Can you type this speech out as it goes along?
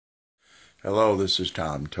Hello, this is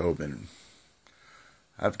Tom Tobin.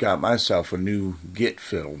 I've got myself a new Git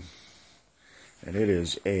fiddle, and it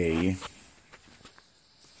is a,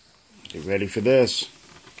 get ready for this,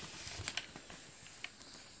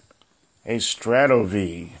 a Strat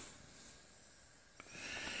V.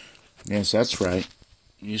 Yes, that's right.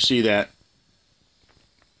 You see that.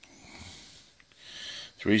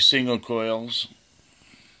 3 single coils,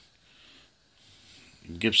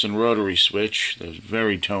 Gibson rotary switch, the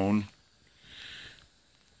very tone.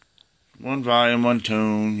 1 volume, 1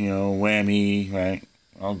 tone, whammy, right?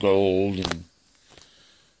 All gold, and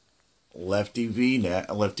lefty V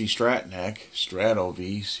neck, lefty Strat neck, Strat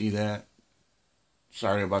V. See that?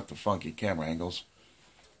 Sorry about the funky camera angles.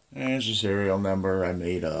 There's a serial number I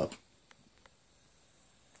made up.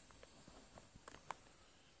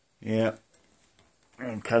 Yep.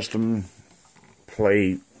 And custom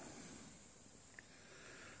plate.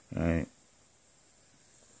 Right.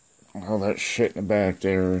 All that shit in the back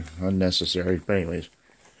there, unnecessary. But anyways,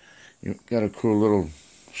 you got a cool little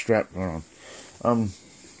strap going on.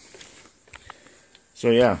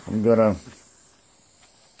 So yeah, I'm gonna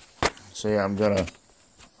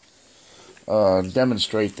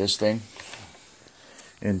demonstrate this thing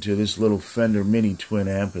into this little Fender Mini Twin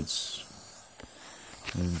Amp. It's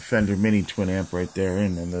a Fender Mini Twin Amp right there,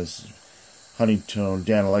 and then this Honeytone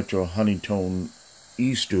Dan Electro Honeytone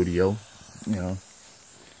E Studio,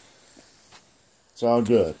 It's all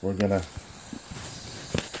good. We're gonna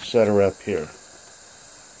set her up here.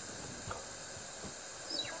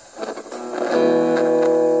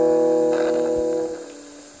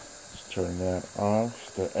 Let's turn that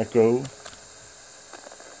off, the echo.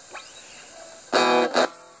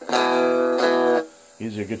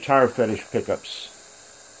 These are Guitar Fetish pickups,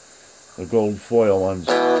 the gold foil ones.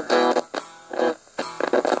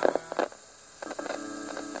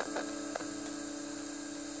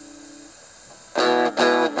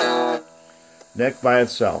 Neck by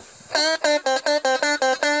itself.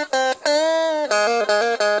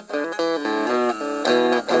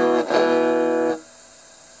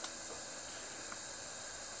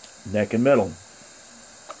 Neck and middle.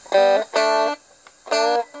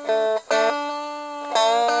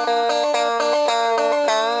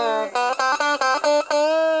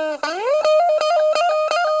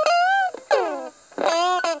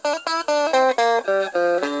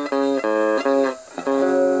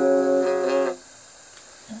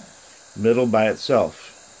 Middle by itself.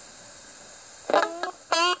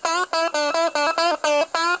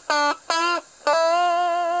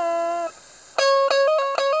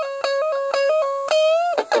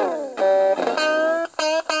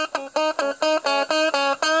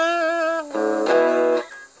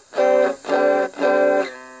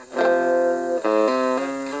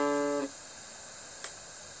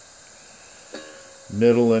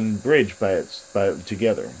 Middle and bridge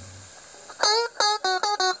together.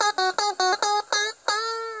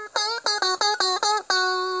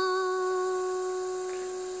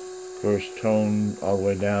 First tone all the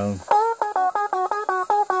way down.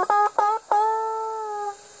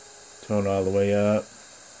 Tone all the way up.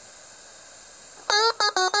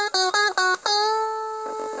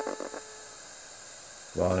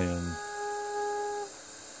 Volume.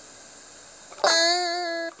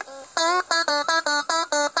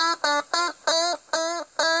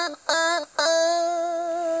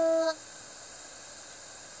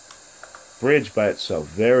 Bridge by itself,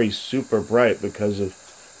 very super bright because of,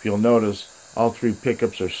 if you'll notice, all 3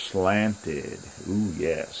 pickups are slanted. Ooh,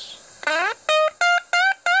 yes.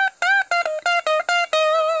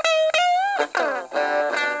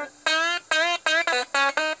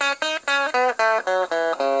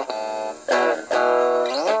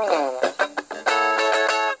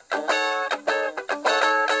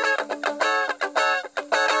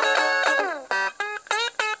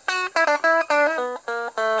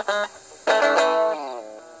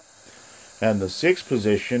 And the 6th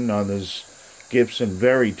position on this Gibson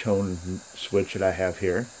Veritone switch that I have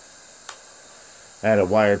here, I had it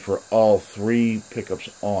wired for all 3 pickups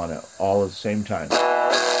on it, all at the same time.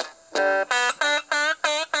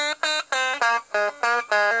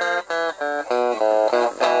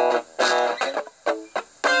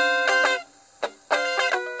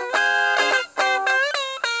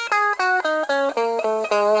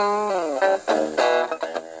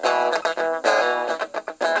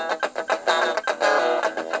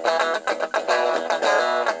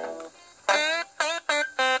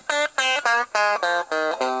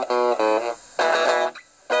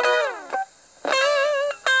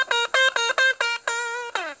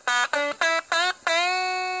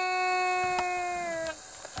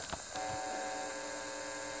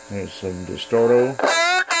 There's some distorto.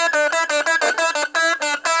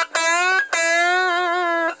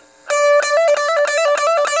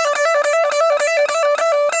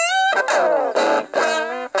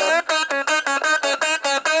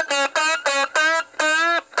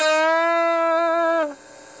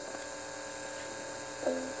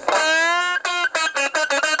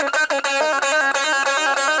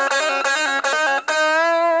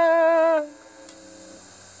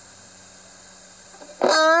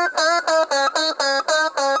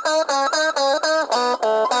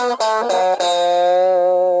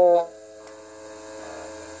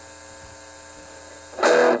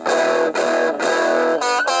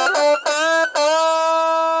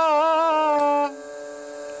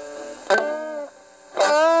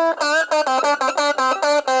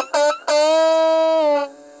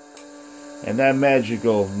 And that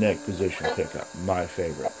magical neck position pickup, my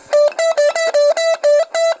favorite.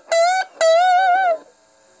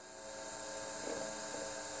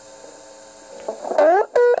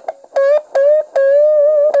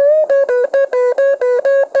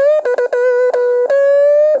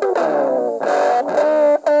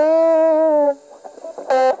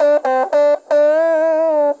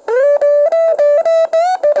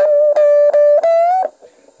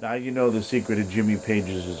 Now you know the secret of Jimmy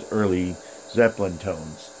Page's early Zeppelin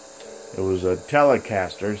tones. It was a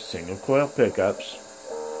Telecaster, single coil pickups,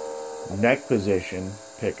 neck position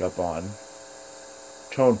pickup on,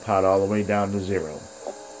 tone pot all the way down to 0.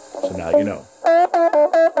 So now you know.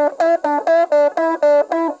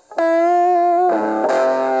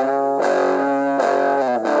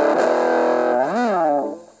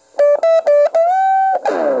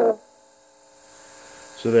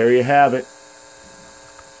 So there you have it.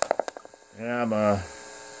 And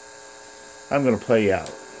I'm going to play you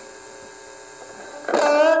out.